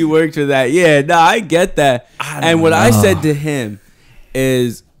hard you worked for that. Yeah, no, I get that. I said to him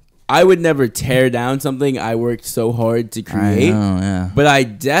is, I would never tear down something I worked so hard to create. I know, yeah. But I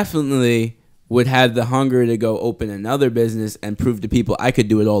definitely would have the hunger to go open another business and prove to people I could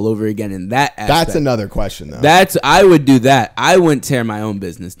do it all over again in that aspect. That's another question, though. I would do that. I wouldn't tear my own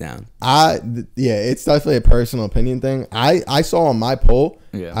business down. It's definitely a personal opinion thing. I saw on my poll,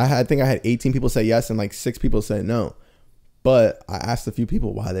 I think I had 18 people say yes and like 6 people said no. But I asked a few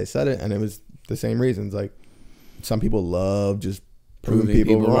people why they said it, and it was the same reasons. Like, some people love just proving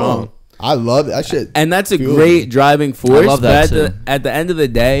people wrong. I love that shit. And that's a great driving force. I love that too. At the end of the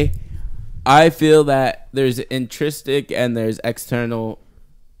day, I feel that there's intrinsic and there's external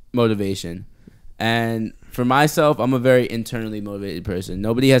motivation. And for myself, I'm a very internally motivated person.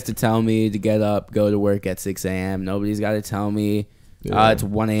 Nobody has to tell me to get up, go to work at 6 a.m. Nobody's got to tell me it's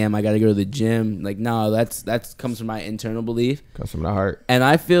 1 a.m. I got to go to the gym. Like, no, that's comes from my internal belief. Comes from the heart. And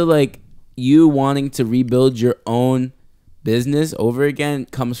I feel like you wanting to rebuild your own business over again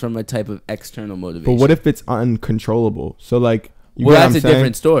comes from a type of external motivation. But what if it's uncontrollable? So, like, that's a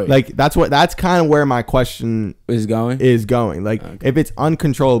different story. Like, that's kind of where my question is going. Like, if it's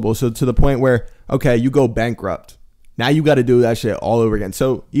uncontrollable, so to the point where, okay, you go bankrupt, now you got to do that shit all over again.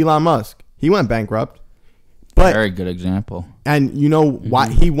 So Elon Musk, he went bankrupt, but very good example. And you know why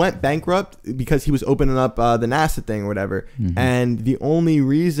he went bankrupt? Because he was opening up the NASA thing or whatever. And the only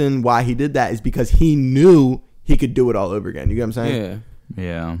reason why he did that is because he knew he could do it all over again. You get what I'm saying?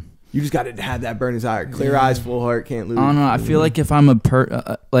 Yeah. You just got to have that burning desire. Clear eyes, full heart, can't lose. I don't know. I feel like if I'm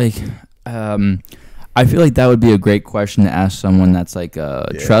I feel like that would be a great question to ask someone that's like a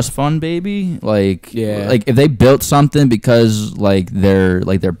trust fund baby. Like, like if they built something because they're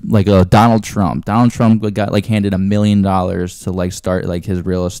a Donald Trump. Donald Trump got like handed $1 million to like start like his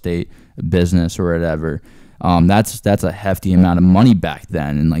real estate business or whatever. That's a hefty amount of money back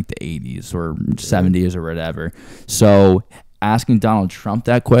then in like the 80s or 70s or whatever. So asking Donald Trump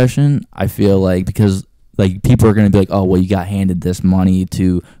that question, I feel like, because like people are going to be like, oh, well, you got handed this money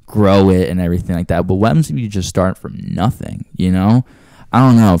to grow it and everything like that. But what happens if you just start from nothing, you know? I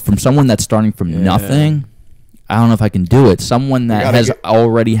don't know. From someone that's starting from nothing, I don't know if I can do it. Someone that has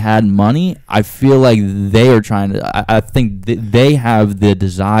already had money, I feel like they are trying to, I think they have the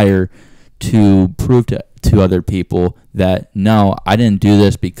desire to prove to other people that, no, I didn't do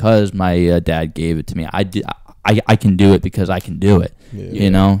this because my dad gave it to me. I can do it because I can do it, you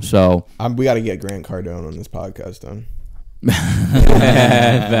know? So we got to get Grant Cardone on this podcast done.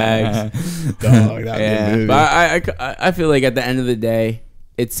 Facts. Dog, but I feel like at the end of the day,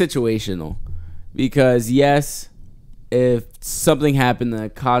 it's situational. Because yes, if something happened, the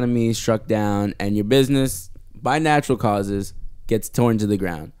economy struck down, and your business, by natural causes, gets torn to the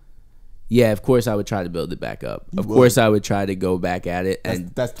ground. Yeah, of course I would try to build it back up. Of course I would try to go back at it.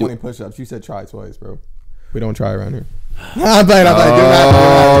 That's 20 push-ups. You said try twice, bro. We don't try around here. I'm playing.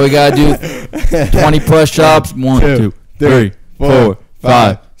 We gotta do 20 push-ups. 1, 2, 3, 4,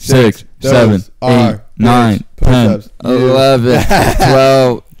 5, 6, 7, 8, 9, 10, 11,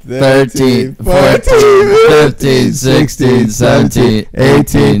 12, 13, 14, 15, 16, 17,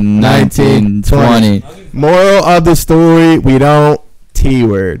 18, 19, 20. Moral of the story, we don't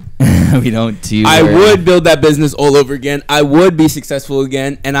T-word. We don't T-word. I would build that business all over again. I would be successful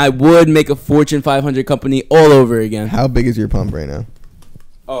again. And I would make a Fortune 500 company all over again. How big is your pump right now?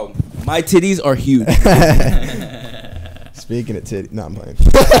 Oh, my titties are huge. Speaking of titties. No, I'm playing.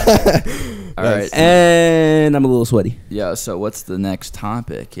 All right. And I'm a little sweaty. Yeah, so what's the next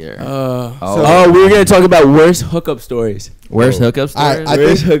topic here? We were going to talk about worst hookup stories. Worst hookup stories? I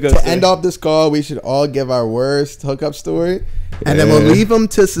think to end off this call, we should all give our worst hookup story. And then we'll leave them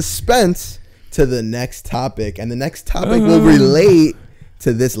to suspense to the next topic. And the next topic will relate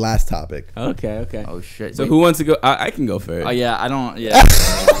to this last topic. Okay. Oh, shit. So who wants to go? I can go first. Oh, yeah, I don't. Yeah.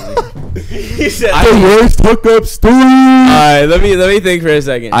 He said, the worst hookup story. All right, let me think for a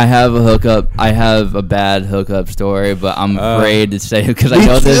second. I have a hookup. I have a bad hookup story, but I'm afraid to say it because I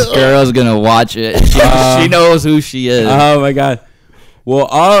know this girl's going to watch it. She knows who she is. Oh, my God. Well,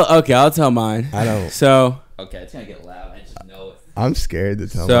 I'll tell mine. I don't. So. Okay, it's going to get loud. I just know it. I'm scared to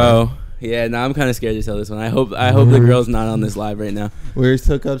tell. So yeah, no, I'm kind of scared to tell this one. I hope the girl's not on this live right now. Where's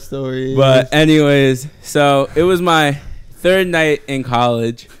hookup story? But anyways, so it was my third night in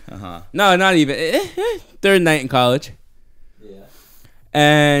college. No, not even third night in college. Yeah.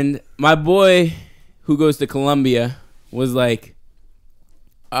 And my boy, who goes to Columbia, was like,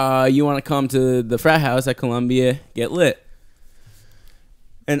 "You want to come to the frat house at Columbia, get lit?"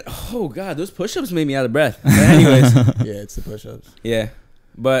 And oh God, those push-ups made me out of breath. But anyways, yeah, it's the push-ups. Yeah,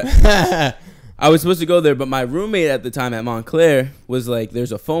 but I was supposed to go there, but my roommate at the time at Montclair was like,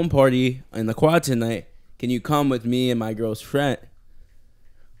 "There's a foam party in the quad tonight. Can you come with me and my girl's friend?"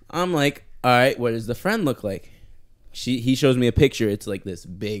 I'm like, "All right, what does the friend look like?" He shows me a picture. It's like this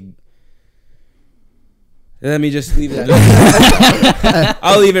big. Let me just leave it.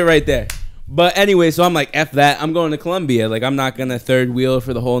 I'll leave it right there. But anyway, so I'm like, F that. I'm going to Columbia. Like, I'm not going to third wheel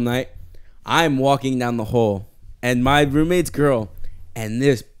for the whole night. I'm walking down the hall, and my roommate's girl, and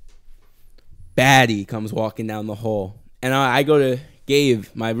this baddie comes walking down the hall. And I go to Gabe,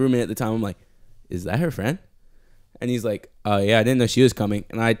 my roommate at the time. I'm like, "Is that her friend?" And he's like, "Oh, yeah, I didn't know she was coming."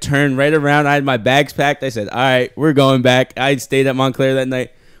 And I turned right around. I had my bags packed. I said, "All right, we're going back." I stayed at Montclair that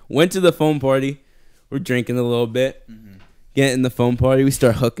night. Went to the foam party. We're drinking a little bit. Get in the foam party. We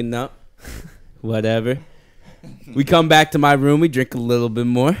start hooking up. Whatever. We come back to my room. We drink a little bit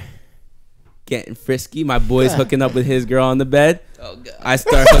more. Getting frisky. My boy's hooking up with his girl on the bed. Oh God.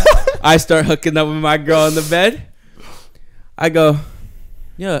 I start hooking up with my girl on the bed. I go,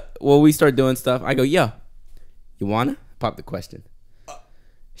 "Yeah." Well, we start doing stuff. I go, "Yo, you wanna?" Pop the question.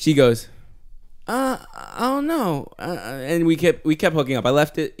 She goes, I don't know. And we kept hooking up. I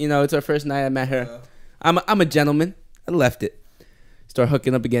left it. It's our first night. I met her. I'm a gentleman. I left it. Start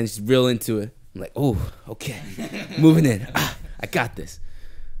hooking up again. She's real into it. I'm like, "Oh, okay." Moving in. I got this.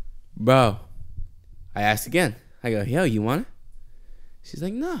 Bro, I asked again. I go, "Yo, you want it?" She's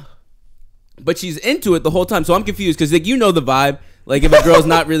like, "No." But she's into it the whole time. So I'm confused because, like, the vibe. Like, if a girl's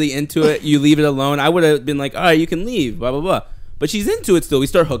not really into it, you leave it alone. I would have been like, "All right, you can leave, blah, blah, blah." But she's into it still. We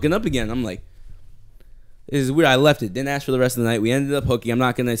start hooking up again. I'm like, this is weird. I left it. Didn't ask for the rest of the night. We ended up hooking. I'm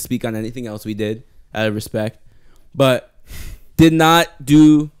not going to speak on anything else we did out of respect. But did not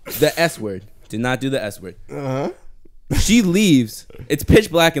do the S word. Did not do the S word. She leaves. It's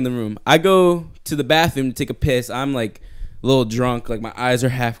pitch black in the room. I go to the bathroom to take a piss. I'm like a little drunk. Like my eyes are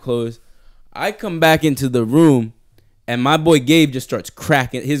half closed. I come back into the room and my boy Gabe just starts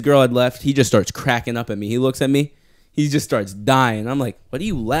cracking. His girl had left. He just starts cracking up at me. He looks at me. He just starts dying. I'm like, "What are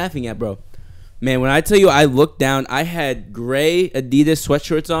you laughing at, bro?" Man, when I tell you I looked down, I had gray Adidas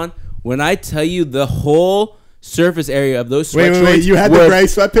sweatshirts on. When I tell you the whole surface area of those sweatshorts. Wait, you had the gray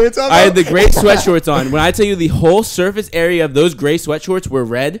sweatpants on? I had the gray sweatshorts on. When I tell you the whole surface area of those gray sweatshorts were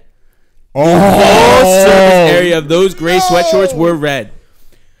red. The whole surface area of those gray sweatshorts were red.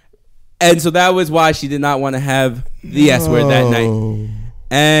 And so that was why she did not want to have the S word that night.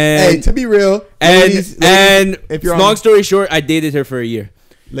 And hey, to be real, ladies, if you're long story short, I dated her for a year.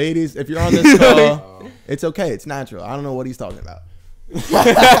 Ladies, if you're on this call, it's okay. It's natural. I don't know what he's talking about.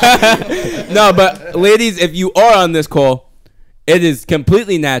 No, but ladies, if you are on this call, it is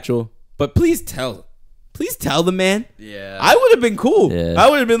completely natural. but please tell the man. Yeah, I would have been cool. Yeah. I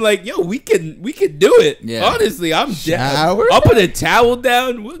would have been like, yo, we could do it. Yeah. Honestly, I'm down. I'll put a towel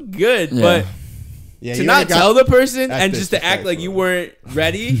down. We're good. Yeah. But to not tell the person and just to act like you weren't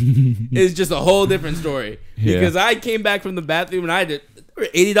ready is just a whole different story. Yeah. Because I came back from the bathroom and they were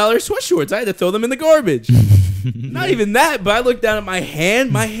 $80 sweat shorts. I had to throw them in the garbage. Not even that, but I looked down at my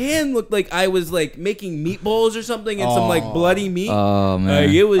hand. My hand looked like I was like making meatballs or something and some like bloody meat. Oh man,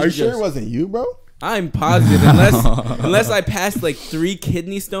 it was. Are you sure it wasn't you, bro? I'm positive, unless I passed like 3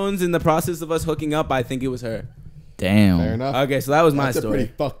 kidney stones in the process of us hooking up, I think it was her. Damn. Fair enough. Okay, so that was my story. That's a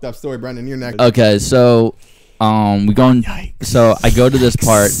pretty fucked up story, Brendan. You're next. Okay, so we going. Yikes. So I go to this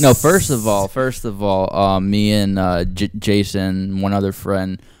part. No, first of all, me and Jason, one other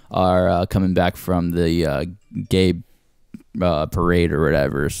friend, are coming back from the gay parade or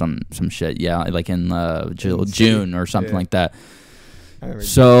whatever, some shit. Yeah, like in June or something like that.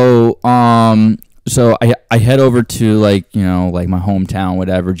 So I head over to like my hometown,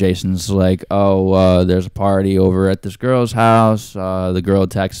 whatever. Jason's like, there's a party over at this girl's house. The girl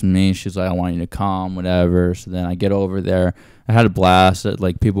texts me. She's like, I want you to come, whatever. So then I get over there. I had a blast.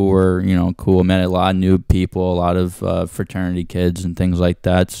 Like people were cool. Met a lot of new people, a lot of fraternity kids and things like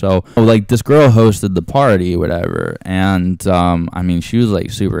that. So like this girl hosted the party, whatever. And I mean, she was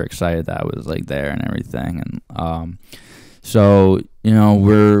like super excited that I was like there and everything. And so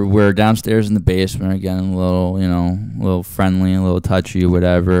we're downstairs in the basement, getting a little friendly, a little touchy,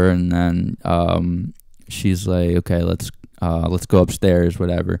 whatever. And then she's like, okay, let's go upstairs,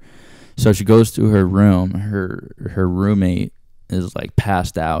 whatever. So she goes to her room. Her roommate is like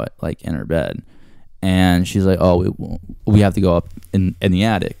passed out, like in her bed, and she's like, oh, we have to go up in the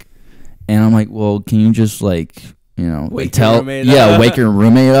attic. And I'm like, well, can you just like wake your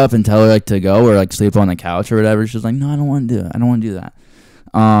roommate up and tell her like to go or like sleep on the couch or whatever. She's like, no, I don't want to do it. I don't want to do that.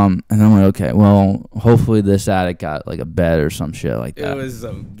 And I'm like, okay, well, hopefully this attic got like a bed or some shit like that. It was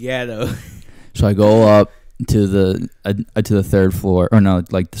some ghetto. So I go up to the third floor, or no,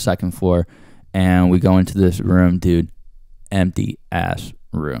 like the second floor, and we go into this room, dude. Empty ass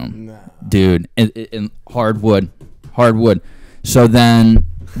room, dude. In hardwood. So then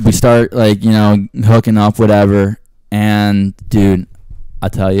we start like hooking up, whatever. And dude, I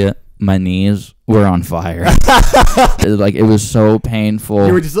tell you, my knees were on fire. Like it was so painful.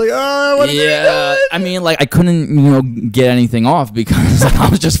 You were just like, oh, what yeah. I mean, like I couldn't get anything off because like, I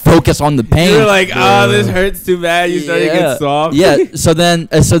was just focused on the pain. You were like, oh, this hurts too bad. You started to get soft. Yeah. So then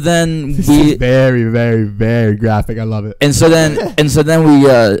this is very, very, very graphic. I love it. And so then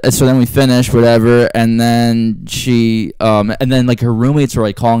we finished, whatever. And then she and then like her roommates were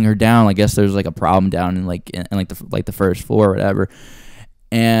like calling her down. I guess there's like a problem down in the first floor, or whatever.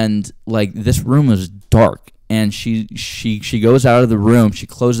 And like this room was dark, and she goes out of the room. She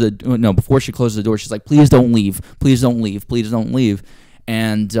closes before she closes the door, she's like, please don't leave, please don't leave, please don't leave.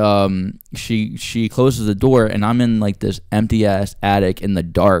 And she closes the door, and I'm in like this empty ass attic in the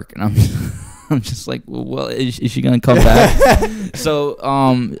dark, and I'm just like, well, is she gonna come back? So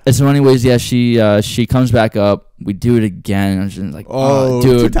anyways, yeah, she comes back up. We do it again. And I'm just like, oh,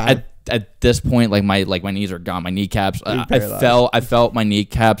 dude. At this point, like my knees are gone. My kneecaps. I felt my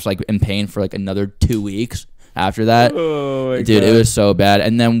kneecaps like in pain for like another 2 weeks after that. Oh my dude, God. It was so bad.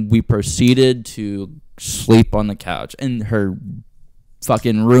 And then we proceeded to sleep on the couch, and her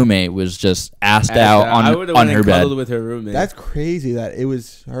fucking roommate was just assed out on her bed. With her roommate. That's crazy that it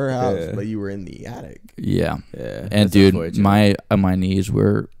was her house, but you were in the attic. Yeah. And dude, my knees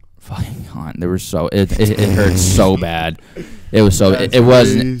were fucking gone. They were so it hurt so bad. It was so it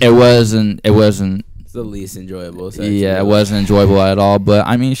wasn't. It's the least enjoyable. Yeah, it wasn't enjoyable at all. But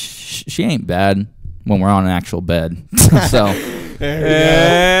I mean, she ain't bad when we're on an actual bed. So, Brendan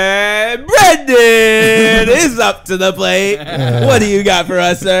is up to the plate. What do you got for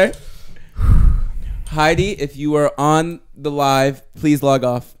us, sir? Heidi, if you are on the live, please log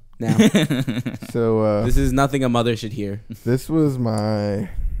off now. So this is nothing a mother should hear. This was my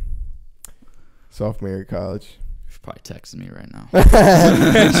sophomore year of college. She's probably texting me right now.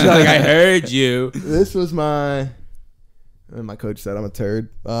 She's like, I heard you. This was my coach said I'm a turd.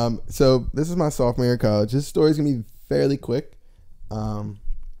 So this is my sophomore year of college. This story's gonna be fairly quick.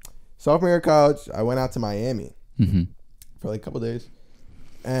 Sophomore year of college, I went out to Miami for like a couple days.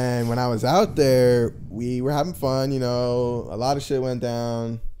 And when I was out there, we were having fun, a lot of shit went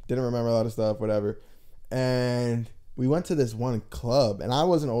down. Didn't remember a lot of stuff, whatever. And we went to this one club, and I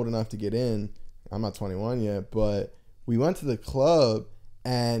wasn't old enough to get in. I'm not 21 yet, but we went to the club,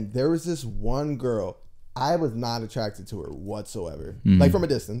 and there was this one girl. I was not attracted to her whatsoever. Like from a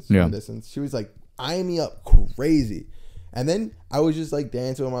distance. She was like eyeing me up crazy. And then I was just like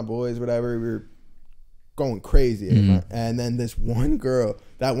dancing with my boys, whatever. We were going crazy. And then this one girl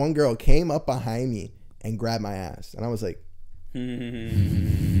came up behind me and grabbed my ass. And I was like, all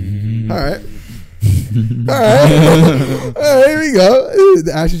right. All right, here we go.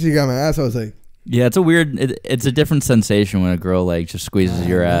 After she got my ass, I was like, yeah, it's a weird, it's a different sensation when a girl like just squeezes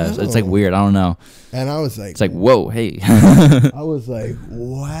your ass. It's like weird. I don't know. And I was like, it's like, whoa, hey. I was like,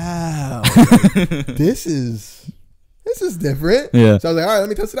 wow, this is different. Yeah. So I was like, all right, let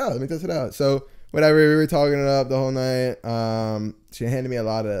me test it out. So whatever, we were talking it up the whole night. She handed me a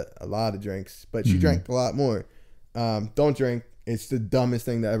lot of drinks, but she drank a lot more. Don't drink. It's the dumbest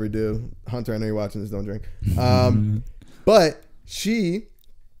thing to ever do. Hunter, I know you're watching this. Don't drink. But she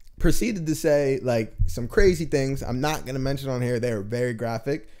proceeded to say like some crazy things. I'm not going to mention on here. They were very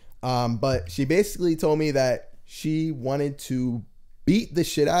graphic. But she basically told me that she wanted to beat the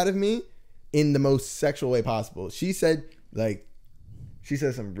shit out of me in the most sexual way possible. She said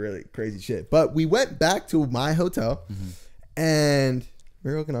some really crazy shit. But we went back to my hotel and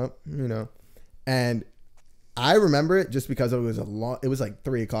we were hooking up, and I remember it just because it was like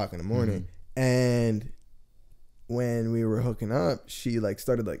 3:00 in the morning. And when we were hooking up, she like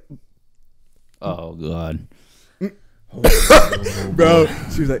started like, oh God. Bro,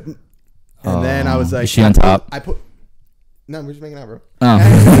 she was like, and then I was like, is she on top? No, we're just making out, bro.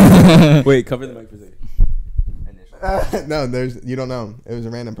 Oh. Wait, cover the mic for a second. No, you don't know. It was a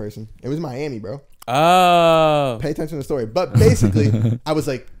random person. It was Miami, bro. Oh. Pay attention to the story. But basically, I was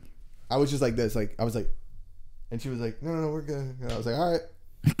just like this. Like, I was like, and she was like, no, we're good. And I was like, all right.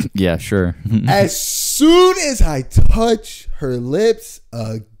 Yeah, sure. As soon as I touch her lips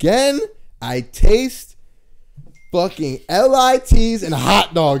again, I taste fucking LITs and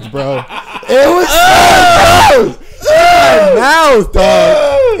hot dogs, bro. It was so gross. In my mouth,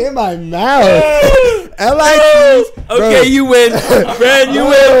 dog. In my mouth. LITs. Okay, bro. You win. Brad, you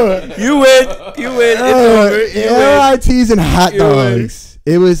win. You win. It's over. LITs and hot dogs.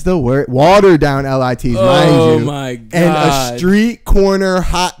 It was the worst. Watered down LITs, mind you. Oh my God. And a street corner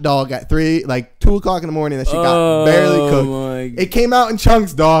hot dog at 2:00 in the morning that she got barely cooked. My God. It came out in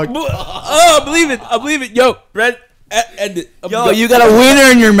chunks, dog. Oh, I believe it. Yo, Brett, end it. Yo, you got a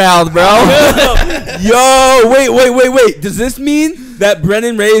wiener in your mouth, bro. Yo, wait. Does this mean that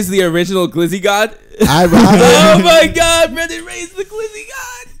Brendan Ray is the original Glizzy God? Oh my God, Brendan Ray is the Glizzy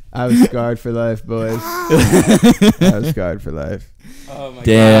God. I was scarred for life, boys. I was scarred for life. Oh my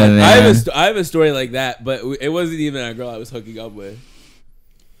Damn, God. man. I have a story like that, but it wasn't even a girl I was hooking up with.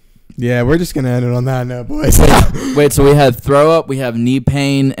 Yeah, we're just gonna end it on that note, boys. Wait, so we have throw up, we have knee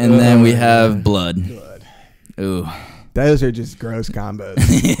pain, and then we have blood. Ooh. Those are just gross combos.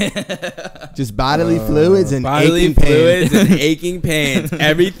 Just bodily fluids and bodily aching fluids pain. and aching pains.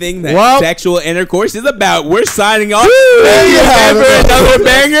 Everything that sexual intercourse is about. We're signing off. Thank you for another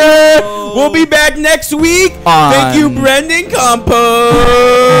banger. We'll be back next week. Thank you, Brendan Compo.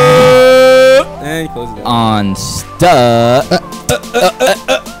 And close it on Stutter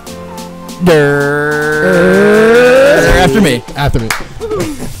After Me.